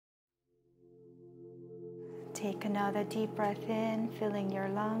take another deep breath in, filling your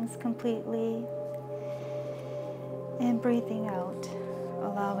lungs completely. And breathing out,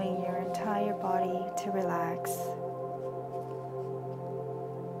 allowing your entire body to relax.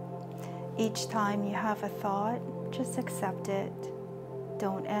 Each time you have a thought, just accept it.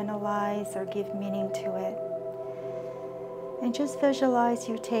 Don't analyze or give meaning to it. And just visualize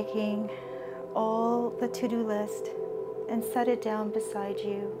you taking all the to-do list and set it down beside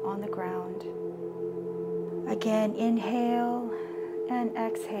you on the ground. Again, inhale and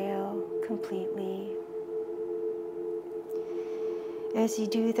exhale completely. As you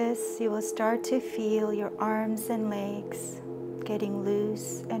do this, you will start to feel your arms and legs getting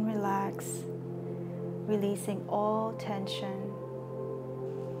loose and relaxed, releasing all tension,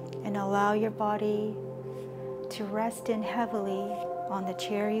 and allow your body to rest in heavily on the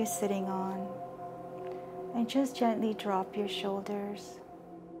chair you're sitting on, and just gently drop your shoulders.